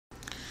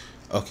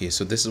Okay,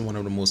 so this is one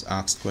of the most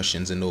asked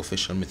questions in the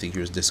official Mythic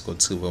Heroes Discord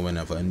server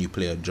whenever a new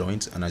player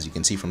joins, and as you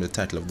can see from the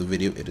title of the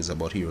video, it is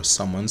about hero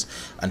summons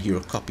and hero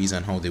copies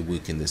and how they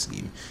work in this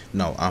game.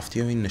 Now, after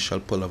your initial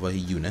pull of a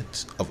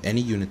unit, of any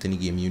unit in the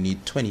game, you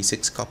need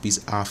 26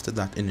 copies after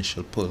that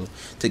initial pull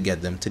to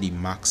get them to the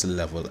max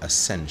level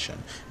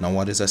Ascension. Now,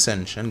 what is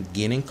Ascension?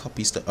 Gaining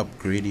copies to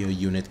upgrade your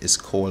unit is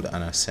called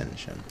an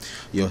Ascension.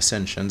 Your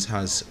Ascensions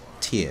has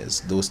tiers,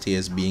 those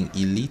tiers being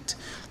Elite,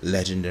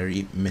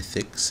 Legendary,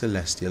 Mythic,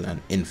 Celestial,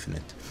 and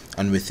Infinite.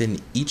 And within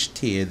each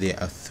tier there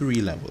are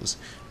 3 levels,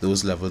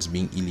 those levels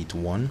being Elite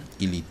 1,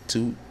 Elite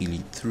 2,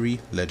 Elite 3,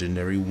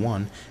 Legendary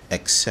 1,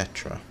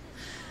 etc.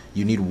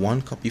 You need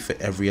 1 copy for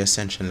every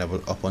Ascension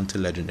level up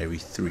until Legendary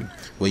 3,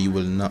 where you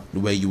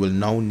will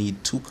now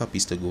need 2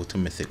 copies to go to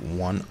Mythic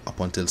 1 up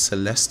until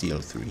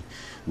Celestial 3,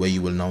 where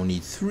you will now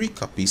need 3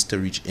 copies to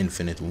reach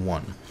Infinite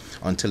 1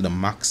 until the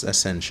max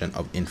Ascension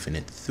of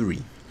Infinite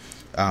 3.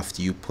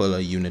 After you pull a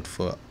unit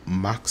for a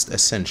maxed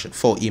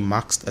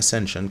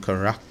ascension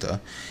character,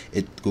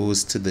 it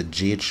goes to the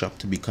Jade shop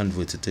to be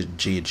converted to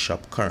Jade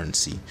shop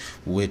currency,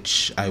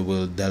 which I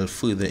will delve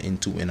further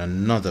into in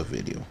another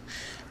video.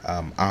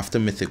 After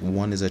Mythic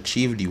 1 is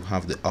achieved, you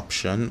have the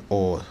option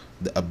or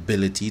the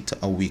ability to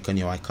awaken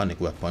your iconic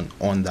weapon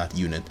on that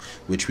unit,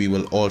 which we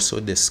will also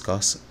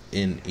discuss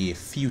in a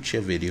future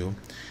video,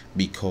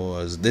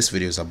 because this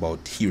video is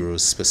about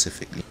heroes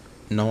specifically.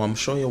 Now, I'm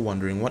sure you're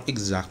wondering, what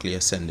exactly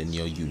ascending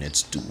your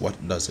units do?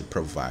 What does it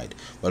provide?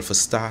 Well, for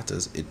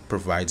starters, it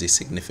provides a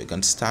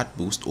significant stat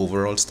boost,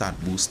 overall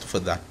stat boost for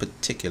that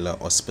particular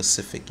or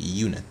specific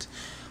unit.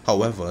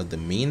 However, the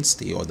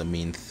mainstay or the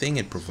main thing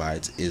it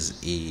provides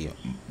is a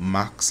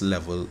max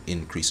level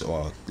increase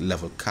or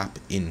level cap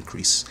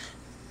increase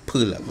per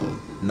level,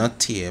 not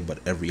tier but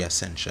every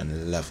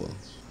ascension level.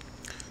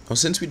 Now,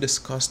 since we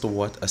discussed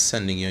what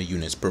ascending your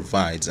units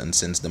provides, and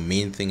since the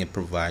main thing it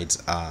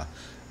provides are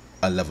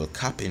a level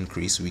cap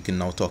increase, we can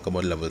now talk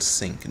about level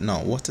sync.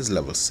 Now, what is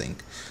level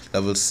sync?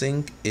 Level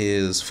sync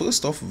is,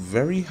 first off,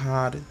 very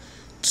hard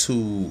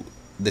to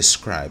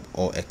describe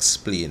or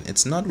explain.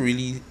 It's not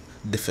really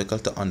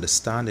difficult to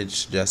understand,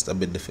 it's just a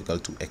bit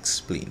difficult to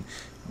explain.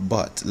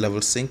 But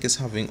level sync is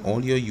having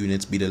all your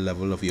units be the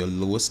level of your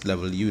lowest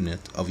level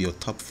unit of your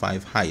top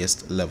 5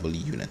 highest level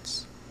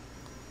units.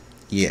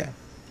 Yeah,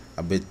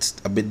 a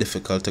bit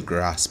difficult to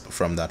grasp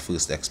from that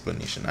first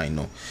explanation, I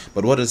know,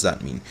 but what does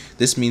that mean?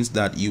 This means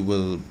that you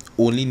will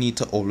only need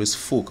to always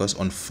focus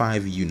on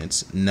 5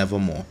 units, never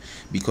more,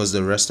 because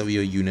the rest of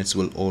your units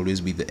will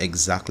always be the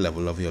exact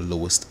level of your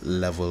lowest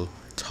level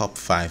top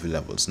 5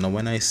 levels. Now,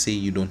 when I say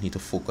you don't need to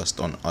focus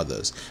on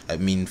others, I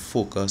mean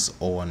focus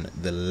on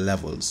the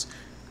levels.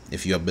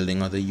 If you are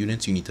building other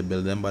units, you need to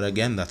build them, but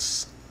again,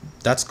 that's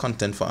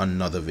content for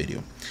another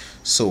video.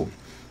 So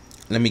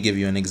let me give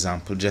you an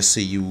example just so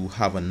you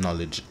have a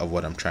knowledge of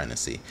what I'm trying to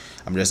say.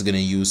 I'm just going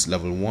to use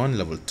level 1,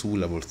 level 2,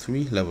 level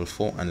 3, level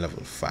 4, and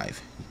level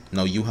 5.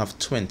 Now you have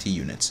 20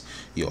 units.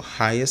 Your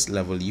highest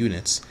level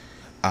units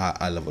are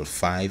a level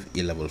 5,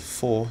 a level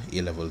 4,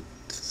 a level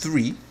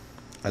 3,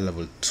 a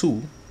level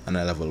 2, and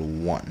a level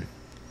 1.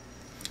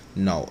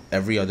 Now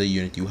every other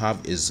unit you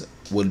have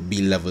will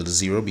be level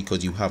 0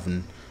 because you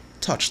haven't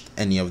touched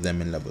any of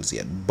them in levels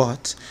yet.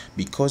 But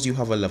because you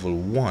have a level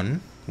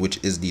 1,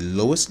 which is the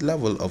lowest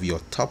level of your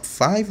top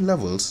 5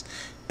 levels,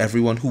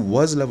 everyone who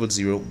was level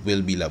 0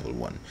 will be level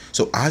 1.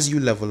 So as you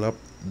level up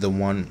the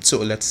one, so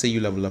let's say you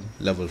level up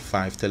level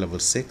 5 to level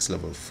 6,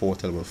 level 4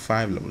 to level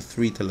 5, level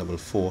 3 to level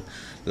 4,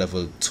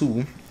 level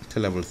 2 to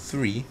level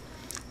 3,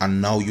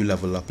 and now you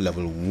level up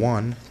level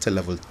 1 to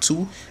level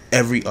 2,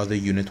 every other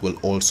unit will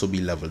also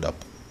be leveled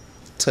up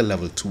to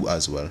level 2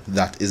 as well.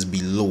 That is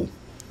below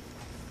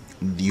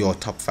your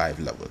top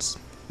 5 levels.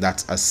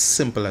 That's as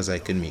simple as I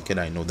can make it.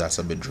 I know that's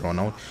a bit drawn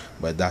out,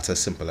 but that's as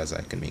simple as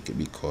I can make it,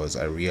 because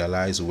I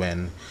realize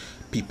when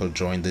people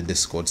join the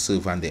Discord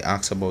server and they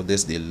ask about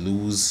this, they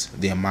lose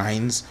their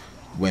minds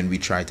when we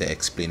try to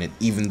explain it,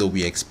 even though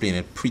we explain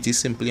it pretty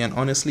simply, and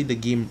honestly the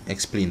game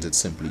explains it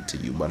simply to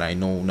you, but I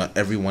know not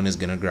everyone is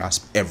gonna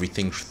grasp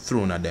everything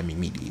thrown at them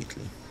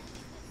immediately.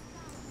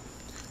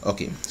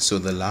 Okay, so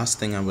the last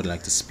thing I would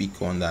like to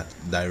speak on that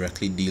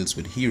directly deals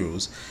with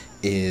heroes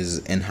is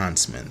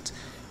enhancement.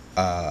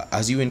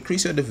 As you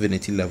increase your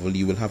divinity level,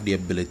 you will have the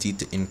ability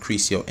to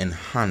increase your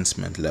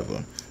enhancement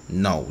level.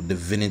 Now,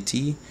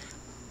 divinity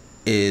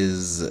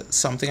is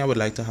something I would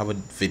like to have a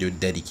video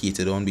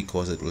dedicated on,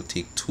 because it will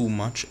take too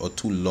much or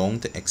too long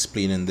to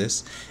explain in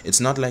this. It's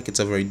not like it's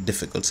a very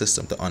difficult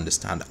system to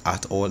understand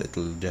at all. It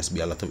will just be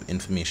a lot of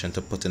information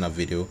to put in a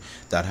video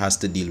that has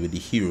to deal with the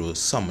heroes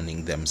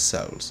summoning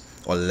themselves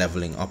or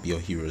leveling up your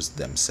heroes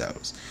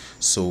themselves.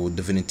 So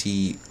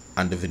divinity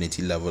and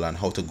divinity level and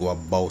how to go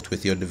about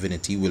with your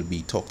divinity will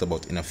be talked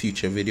about in a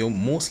future video.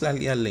 Most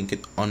likely I'll link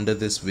it under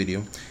this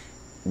video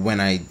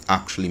when I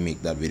actually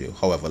make that video,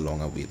 however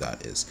long away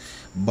that is.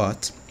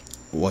 But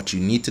what you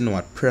need to know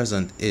at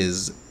present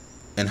is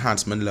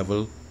enhancement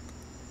level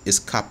is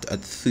capped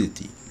at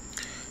 30.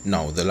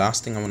 Now the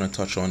last thing I want to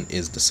touch on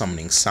is the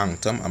summoning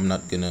sanctum. I'm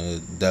not gonna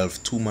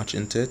delve too much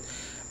into it.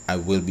 I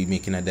will be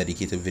making a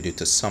dedicated video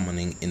to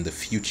summoning in the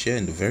future,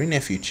 in the very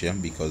near future,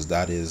 because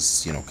that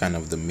is, you know, kind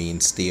of the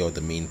mainstay or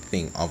the main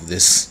thing of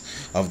this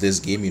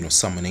game, you know,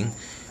 summoning.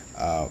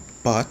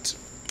 But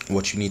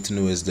what you need to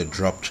know is the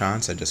drop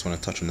chance. I just want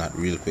to touch on that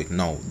real quick.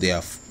 Now, there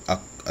are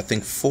I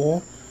think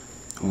 4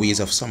 ways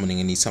of summoning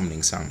in the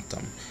summoning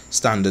sanctum: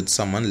 standard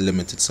summon,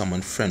 limited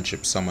summon,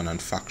 friendship summon,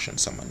 and faction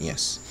summon.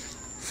 Yes,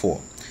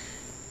 4.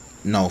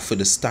 Now, for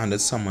the standard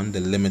summon,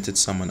 the limited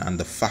summon, and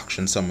the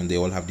faction summon, they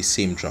all have the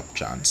same drop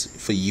chance.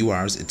 For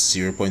URs, it's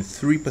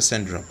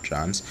 0.3% drop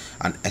chance,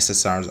 and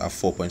SSRs are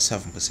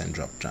 4.7%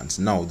 drop chance.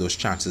 Now, those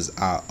chances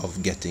are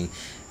of getting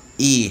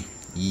a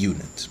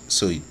unit.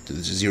 So,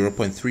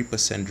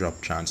 0.3%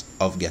 drop chance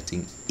of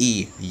getting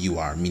a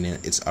UR, meaning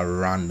it's a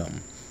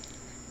random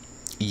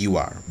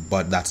UR,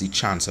 but that's the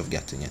chance of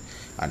getting it.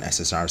 And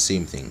SSR,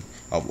 same thing.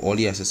 Of all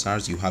the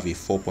SSRs, you have a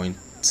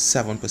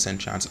 4.7%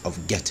 chance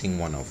of getting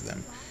one of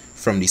them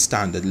from the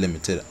standard,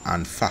 limited,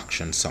 and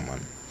faction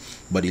summon.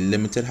 But the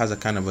limited has a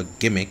kind of a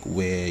gimmick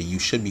where you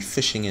should be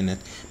fishing in it,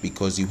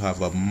 because you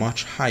have a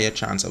much higher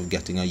chance of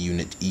getting a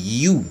unit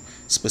you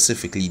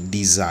specifically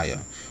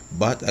desire.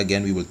 But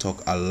again, we will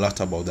talk a lot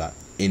about that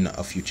in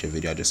a future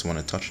video. I just want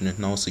to touch on it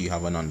now so you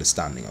have an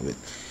understanding of it.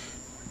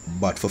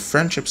 But for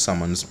friendship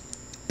summons,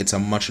 it's a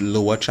much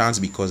lower chance,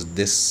 because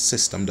this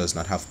system does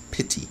not have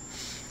pity.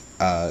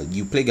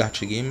 You play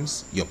gacha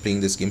games, you're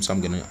playing this game, so I'm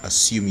going to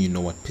assume you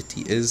know what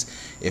pity is.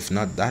 If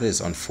not, that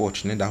is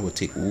unfortunate. That would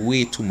take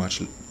way too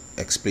much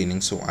explaining,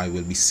 so I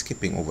will be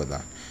skipping over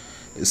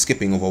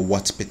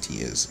what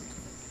pity is.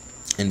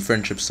 In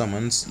friendship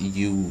summons,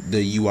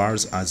 the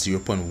URs are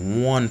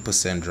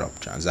 0.1% drop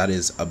chance. That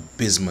is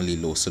abysmally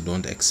low, so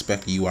don't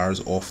expect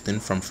URs often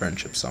from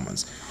friendship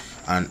summons.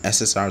 And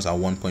SSRs are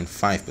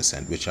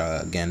 1.5%, which are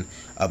again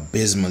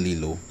abysmally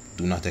low.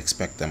 Do not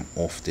expect them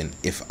often,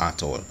 if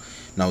at all.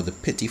 Now, the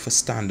pity for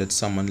standard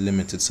summon,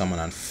 limited summon,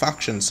 and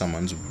faction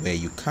summons, where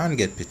you can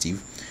get pity,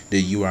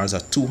 the URs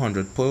are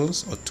 200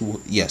 pearls, or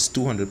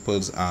 200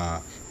 pearls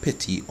are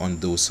pity on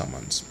those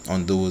summons,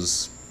 on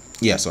those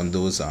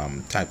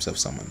types of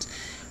summons.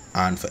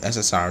 And for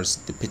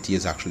SSRs, the pity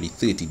is actually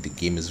 30. The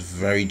game is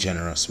very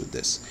generous with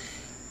this.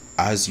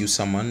 As you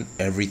summon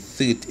every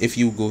 30, if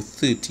you go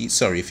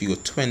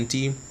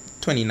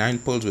 29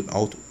 pulls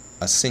without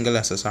a single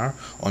SSR,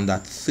 on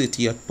that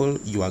 30th pull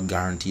you are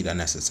guaranteed an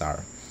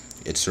SSR.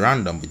 It's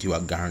random, but you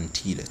are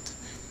guaranteed it.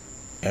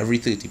 Every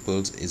 30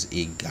 pulls is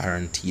a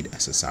guaranteed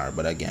SSR.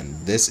 But again,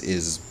 this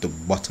is the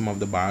bottom of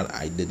the barrel.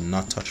 I did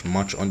not touch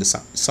much on the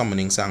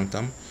summoning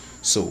sanctum,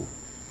 so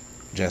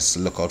just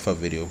look out for a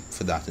video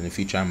for that in the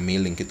future. I may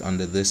link it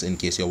under this in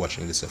case you're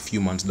watching this a few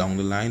months down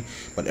the line.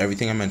 But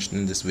everything I mentioned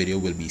in this video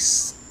will be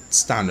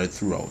standard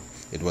throughout.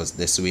 It was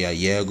this way a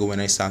year ago when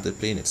I started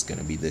playing. It's going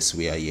to be this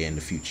way a year in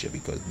the future,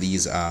 because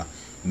these are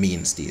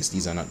mainstays.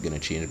 These are not going to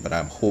change. But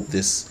I hope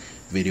this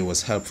video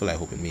was helpful. I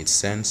hope it made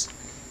sense.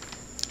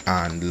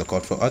 And look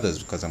out for others,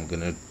 because I'm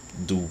going to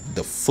do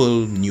the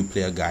full new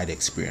player guide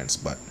experience.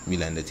 But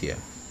we'll end it here.